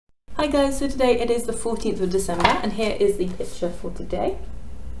Hi guys, so today it is the 14th of December and here is the picture for today.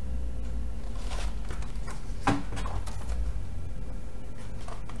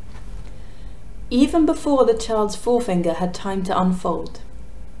 Even before the child's forefinger had time to unfold.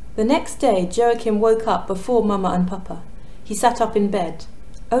 The next day Joachim woke up before Mama and Papa. He sat up in bed.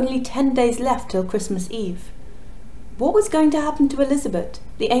 Only 10 days left till Christmas Eve. What was going to happen to Elizabeth,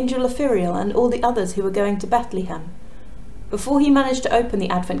 the angel ethereal, and all the others who were going to Bethlehem? Before he managed to open the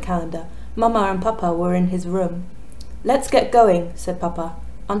advent calendar, Mama and Papa were in his room. "Let's get going," said Papa.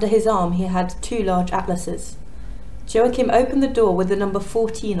 Under his arm he had 2 large atlases. Joachim opened the door with the number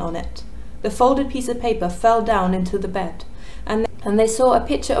 14 on it. The folded piece of paper fell down into the bed, and they saw a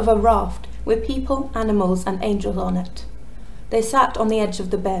picture of a raft with people, animals and angels on it. They sat on the edge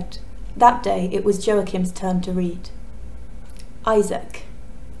of the bed. That day it was Joachim's turn to read. Isaac.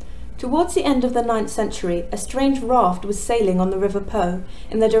 Towards the end of the 9th century, a strange raft was sailing on the River Po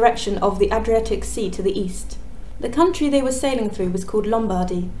in the direction of the Adriatic Sea to the east. The country they were sailing through was called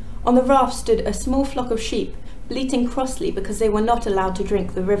Lombardy. On the raft stood a small flock of sheep, bleating crossly because they were not allowed to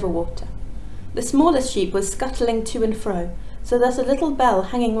drink the river water. The smallest sheep was scuttling to and fro, so that a little bell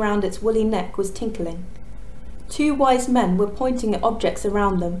hanging round its woolly neck was tinkling. 2 wise men were pointing at objects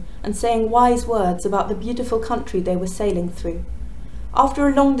around them and saying wise words about the beautiful country they were sailing through. After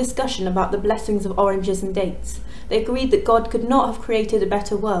a long discussion about the blessings of oranges and dates, they agreed that God could not have created a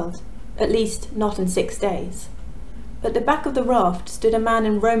better world, at least not in 6 days. At the back of the raft stood a man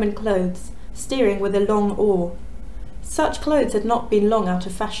in Roman clothes, steering with a long oar. Such clothes had not been long out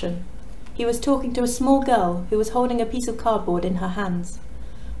of fashion. He was talking to a small girl who was holding a piece of cardboard in her hands.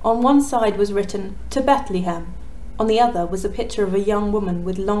 On one side was written, "To Bethlehem." On the other was a picture of a young woman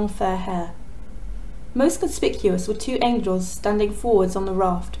with long fair hair. Most conspicuous were 2 angels standing forwards on the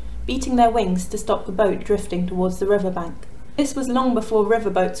raft, beating their wings to stop the boat drifting towards the riverbank. This was long before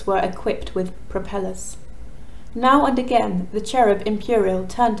riverboats were equipped with propellers. Now and again the cherub Imperial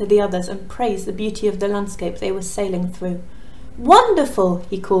turned to the others and praised the beauty of the landscape they were sailing through. "Wonderful!"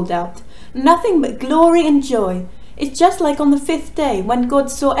 he called out. "Nothing but glory and joy. It's just like on the 5th day when God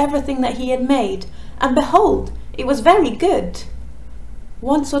saw everything that he had made, and behold, it was very good."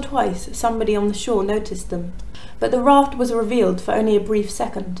 Once or twice somebody on the shore noticed them, but the raft was revealed for only a brief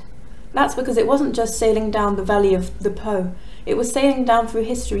second. That's because it wasn't just sailing down the valley of the Po, it was sailing down through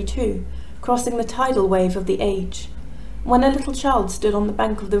history too, crossing the tidal wave of the age. When a little child stood on the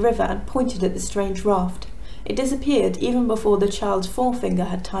bank of the river and pointed at the strange raft, it disappeared even before the child's forefinger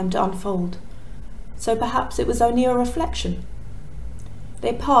had time to unfold. So perhaps it was only a reflection.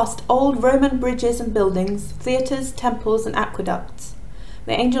 They passed old Roman bridges and buildings, theatres, temples and aqueducts.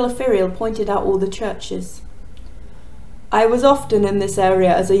 The angel ethereal pointed out all the churches. "I was often in this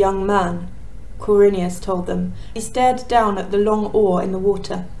area as a young man," Quirinius told them. He stared down at the long oar in the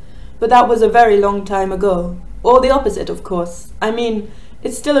water. "But that was a very long time ago. Or the opposite, of course. I mean,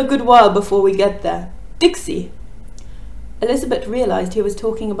 it's still a good while before we get there. Dixie!" Elizabeth realized he was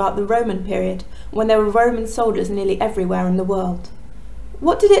talking about the Roman period, when there were Roman soldiers nearly everywhere in the world.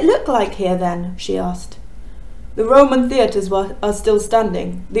 "What did it look like here then?" she asked. "The Roman theatres are still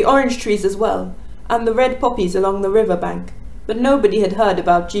standing, the orange trees as well, and the red poppies along the river bank, but nobody had heard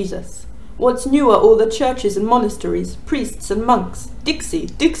about Jesus. What's new are all the churches and monasteries, priests and monks. Dixie,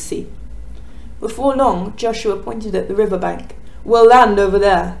 Dixie!" Before long, Joshua pointed at the river bank. "We'll land over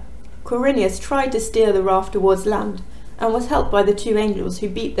there." Quirinius tried to steer the raft towards land, and was helped by the 2 angels who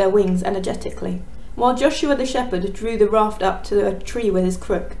beat their wings energetically. While Joshua the shepherd drew the raft up to a tree with his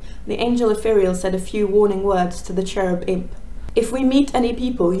crook, the angel ethereal said a few warning words to the cherub imp. "If we meet any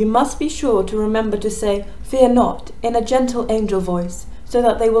people, you must be sure to remember to say, 'Fear not,' in a gentle angel voice, so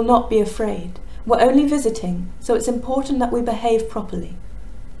that they will not be afraid. We're only visiting, so it's important that we behave properly."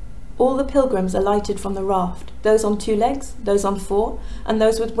 All the pilgrims alighted from the raft, those on 2 legs, those on 4, and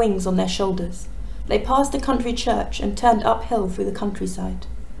those with wings on their shoulders. They passed a country church and turned uphill through the countryside.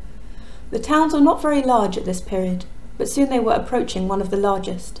 The towns were not very large at this period, but soon they were approaching one of the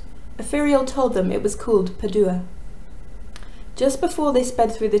largest. Ethereal told them it was called Padua. Just before they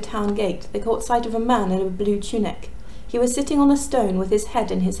sped through the town gate, they caught sight of a man in a blue tunic. He was sitting on a stone with his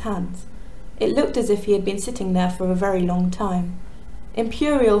head in his hands. It looked as if he had been sitting there for a very long time.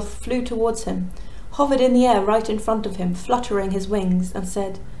 Imperial flew towards him, hovered in the air right in front of him, fluttering his wings, and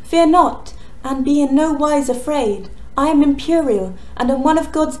said, "Fear not, and be in no wise afraid. I am Imperial, and am one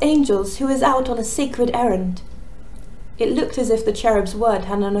of God's angels who is out on a sacred errand." It looked as if the cherub's word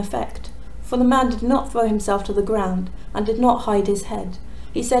had an effect, for the man did not throw himself to the ground, and did not hide his head.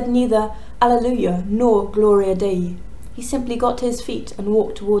 He said neither Alleluia nor Gloria Dei. He simply got to his feet and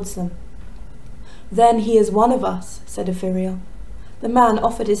walked towards them. "Then he is one of us," said Ethereal. The man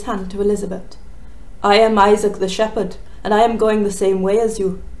offered his hand to Elizabeth. "I am Isaac the shepherd, and I am going the same way as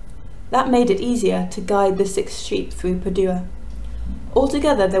you." That made it easier to guide the 6 sheep through Padua.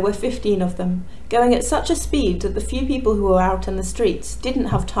 Altogether there were 15 of them, going at such a speed that the few people who were out in the streets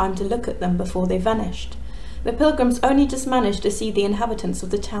didn't have time to look at them before they vanished. The pilgrims only just managed to see the inhabitants of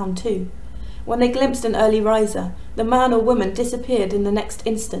the town too. When they glimpsed an early riser, the man or woman disappeared in the next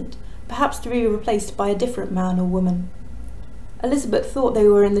instant, perhaps to be replaced by a different man or woman. Elizabeth thought they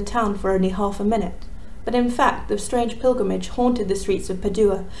were in the town for only half a minute, but in fact the strange pilgrimage haunted the streets of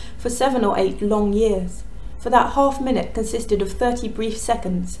Padua for 7 or 8 long years. For that half minute consisted of 30 brief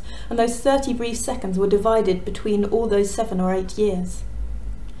seconds, and those 30 brief seconds were divided between all those 7 or 8 years.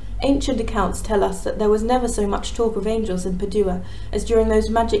 Ancient accounts tell us that there was never so much talk of angels in Padua as during those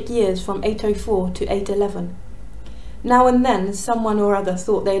magic years from 804 to 811. Now and then someone or other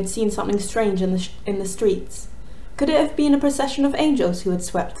thought they had seen something strange in the streets. Could it have been a procession of angels who had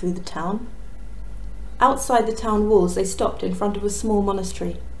swept through the town? Outside the town walls they stopped in front of a small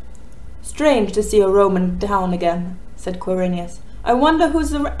monastery. "Strange to see a Roman town again," said Quirinius. "I wonder who's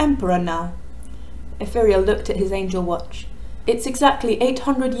the emperor now?" Ephiriel looked at his angel watch. "It's exactly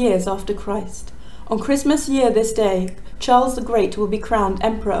 800 years after Christ. On Christmas year this day, Charles the Great will be crowned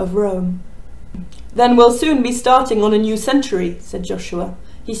Emperor of Rome." "Then we'll soon be starting on a new century," said Joshua.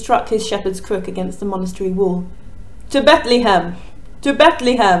 He struck his shepherd's crook against the monastery wall. "To Bethlehem! To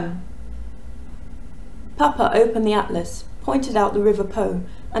Bethlehem!" Papa opened the atlas, pointed out the River Po,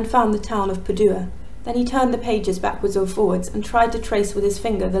 and found the town of Padua. Then he turned the pages backwards or forwards and tried to trace with his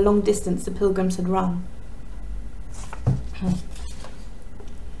finger the long distance the pilgrims had run.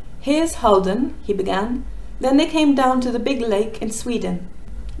 "Here's Halden," he began. "Then they came down to the big lake in Sweden.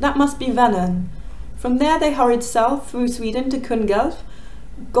 That must be Vänern. From there they hurried south through Sweden to Kungälv,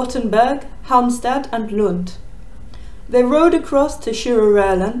 Gothenburg, Halmstad and Lund. They rode across to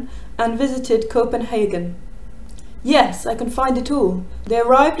Kiruna and visited Copenhagen. Yes, I can find it all. They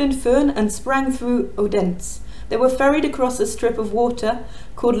arrived in Fön and sprang through Odense. They were ferried across a strip of water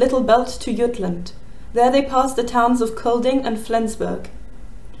called Little Belt to Jutland. There they passed the towns of Kolding and Flensburg."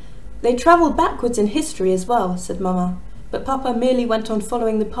 "They travelled backwards in history as well," said Mamma, but Papa merely went on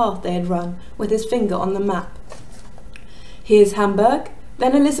following the path they had run, with his finger on the map. "Here's Hamburg.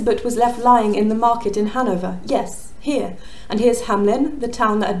 Then Elizabeth was left lying in the market in Hanover. Yes, here. And here's Hamlin, the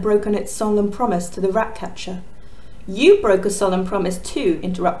town that had broken its solemn promise to the rat-catcher." "You broke a solemn promise too,"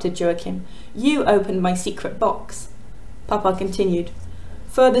 interrupted Joachim. "You opened my secret box." Papa continued.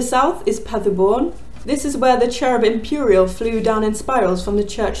 "Further south is Paderborn. This is where the cherub imperial flew down in spirals from the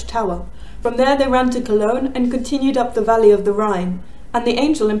church tower. From there they ran to Cologne and continued up the valley of the Rhine. And the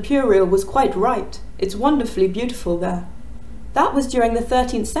angel imperial was quite right. It's wonderfully beautiful there." "That was during the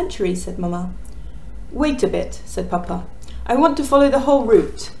 13th century," said Mamma. "Wait a bit," said Papa. "I want to follow the whole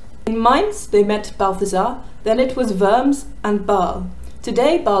route. In Mainz they met Balthasar, then it was Worms and Basel.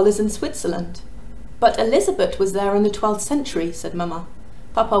 Today Basel is in Switzerland." "But Elizabeth was there in the 12th century," said Mamma.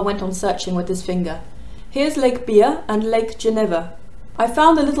 Papa went on searching with his finger. "Here's Lake Bier and Lake Geneva. I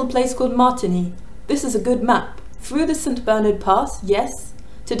found a little place called Martigny. This is a good map. Through the St. Bernard Pass, yes.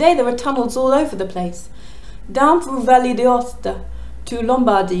 Today there are tunnels all over the place. Down through Valley d'Aosta to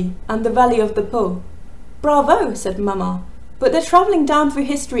Lombardy and the Valley of the Po." "Bravo," said Mamma. "But they're travelling down through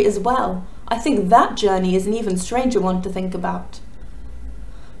history as well. I think that journey is an even stranger one to think about."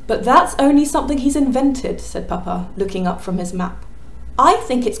 "But that's only something he's invented," said Papa, looking up from his map. "I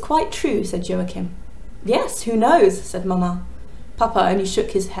think it's quite true," said Joachim. "Yes, who knows," said Mamma. Papa only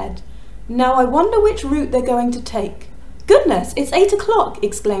shook his head. "Now I wonder which route they're going to take." "Goodness, it's 8 o'clock!"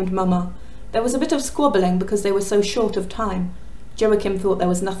 exclaimed Mamma. There was a bit of squabbling because they were so short of time. Joachim thought there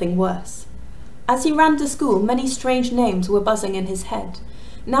was nothing worse. As he ran to school, many strange names were buzzing in his head.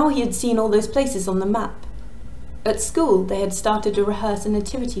 Now he had seen all those places on the map. At school, they had started to rehearse a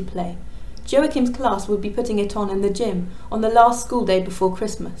nativity play. Joachim's class would be putting it on in the gym on the last school day before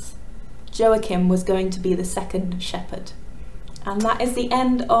Christmas. Joachim was going to be the second shepherd. And that is the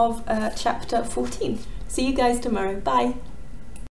end of chapter 14. See you guys tomorrow. Bye.